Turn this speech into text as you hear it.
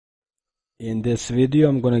In this video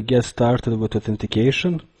I'm gonna get started with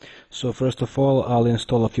authentication. So first of all I'll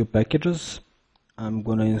install a few packages. I'm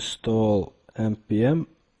gonna install npm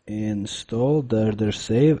install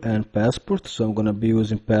 --save and passport. So I'm gonna be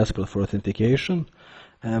using passport for authentication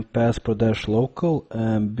and passport-local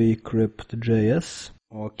and bcrypt.js.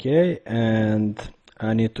 Okay, and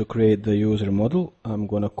I need to create the user model. I'm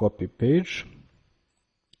gonna copy page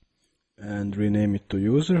and rename it to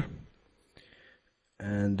user.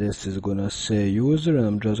 And this is gonna say user, and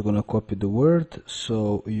I'm just gonna copy the word.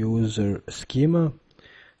 So user schema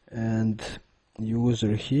and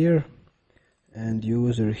user here and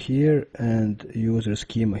user here and user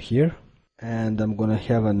schema here. And I'm gonna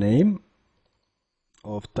have a name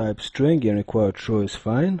of type string and required true is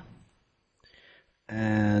fine.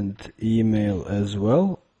 And email as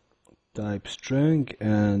well, type string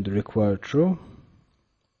and required true.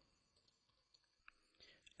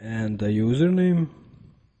 And the username.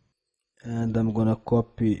 And I'm gonna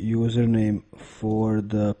copy username for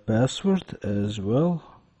the password as well.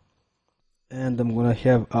 And I'm gonna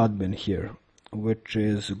have admin here, which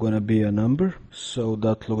is gonna be a number, so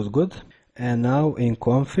that looks good. And now in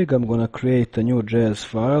config I'm gonna create a new JS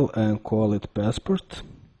file and call it passport.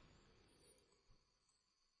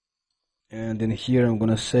 And in here I'm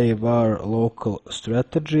gonna say var local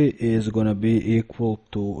strategy is gonna be equal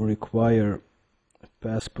to require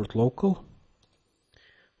passport local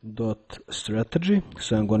dot strategy.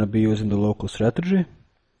 So I'm gonna be using the local strategy.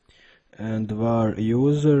 And var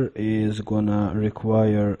user is gonna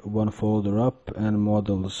require one folder up and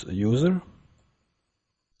models user.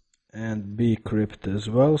 And bcrypt as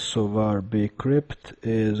well. So var bcrypt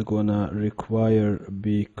is gonna require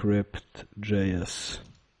bcrypt.js.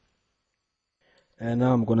 And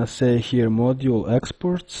now I'm gonna say here module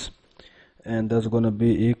exports, and that's gonna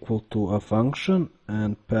be equal to a function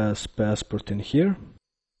and pass passport in here.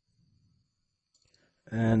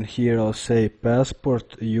 And here I'll say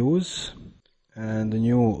passport use and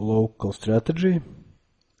new local strategy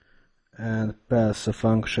and pass a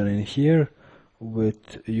function in here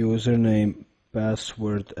with username,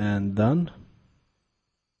 password and done.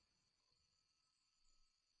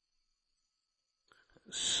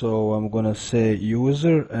 So I'm gonna say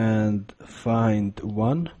user and find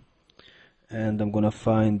one, and I'm gonna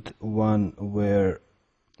find one where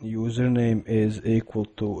username is equal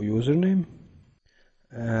to username,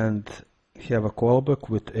 and have a callback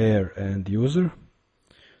with air and user.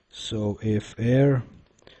 So if air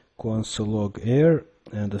console log air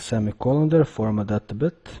and a semicolon there, format that a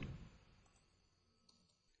bit.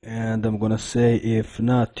 And I'm gonna say if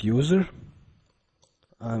not user,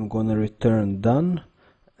 I'm gonna return done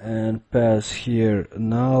and pass here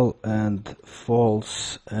null and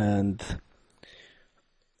false and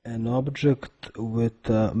an object with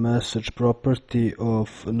a message property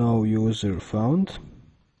of no user found,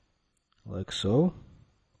 like so.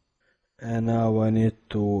 And now I need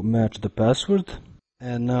to match the password.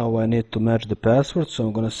 So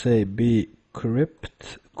I'm gonna say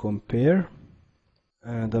bcrypt compare,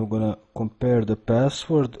 and I'm gonna compare the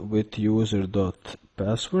password with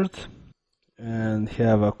user.password and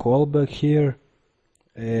have a callback here,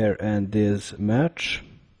 air and is match,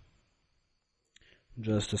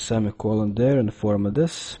 just a semicolon there, and format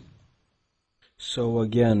this. So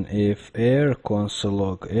again, if air console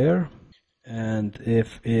log air and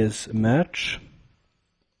if is match,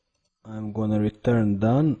 I'm gonna return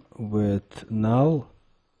done with null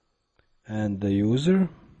and the user.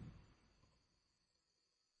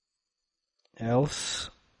 Else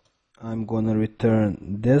I'm gonna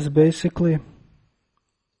return this basically,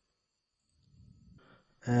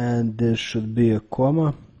 and this should be a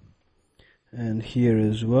comma, and here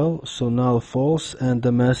as well. So null false and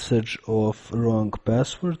the message of wrong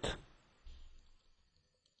password.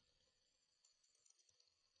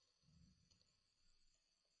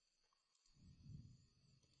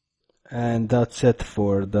 And that's it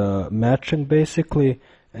for the matching basically.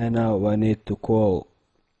 And now I need to call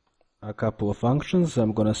a couple of functions.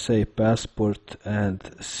 I'm gonna say passport and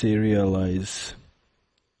serialize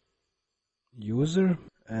user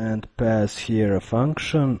and pass here a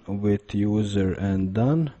function with user and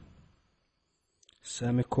done,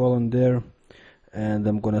 semicolon there. And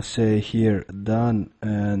I'm gonna say here done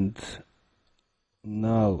and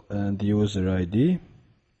null and user ID.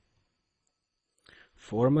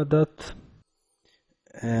 Format that,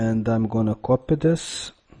 and I'm gonna copy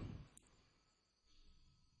this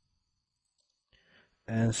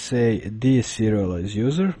and say deserialize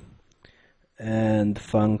user and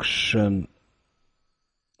function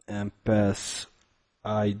and pass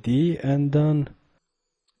ID and done.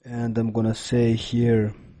 And I'm gonna say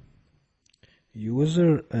here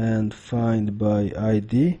user and find by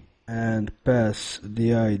ID and pass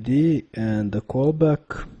the ID and the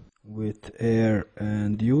callback with air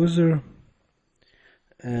and user,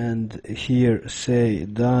 and here say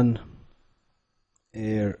done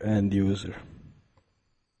air and user.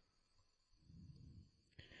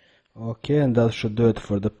 Okay, and that should do it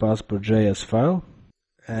for the passport.js file.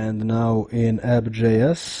 And now in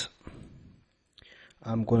app.js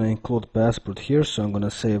I'm gonna include passport here, so I'm gonna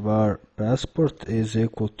say var passport is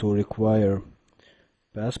equal to require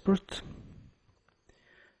passport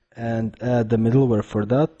and add the middleware for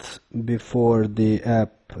that before the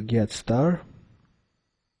app gets star.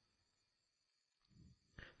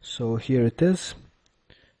 So here it is.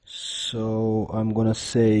 So I'm gonna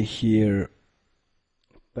say here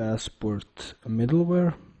passport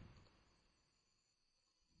middleware,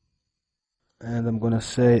 and I'm gonna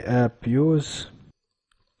say app use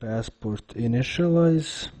passport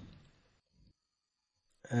initialize,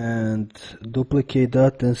 and duplicate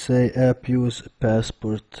that and say app use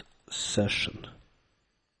passport session.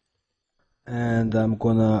 And I'm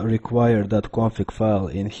gonna require that config file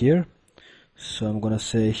in here, so I'm gonna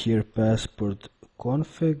say here passport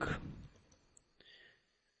config,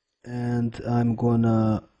 and I'm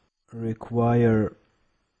gonna require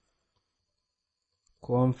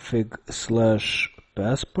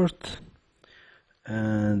config/passport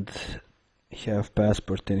and have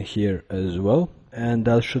passport in here as well. And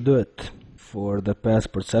that should do it for the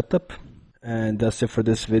passport setup. And that's it for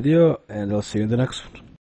this video, and I'll see you in the next one.